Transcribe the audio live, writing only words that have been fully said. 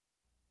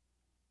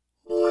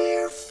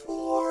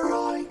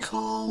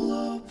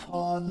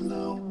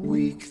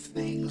weak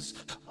things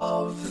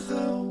of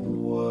the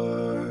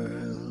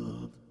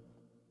world.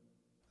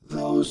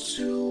 Those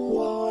who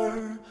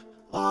are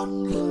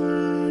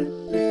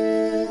unlearned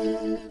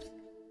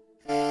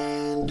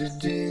and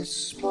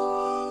despised,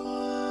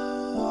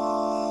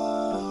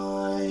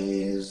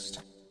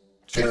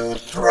 to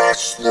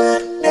thresh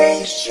the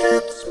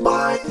nations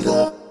by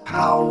the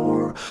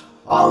power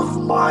of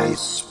my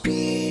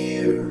speech.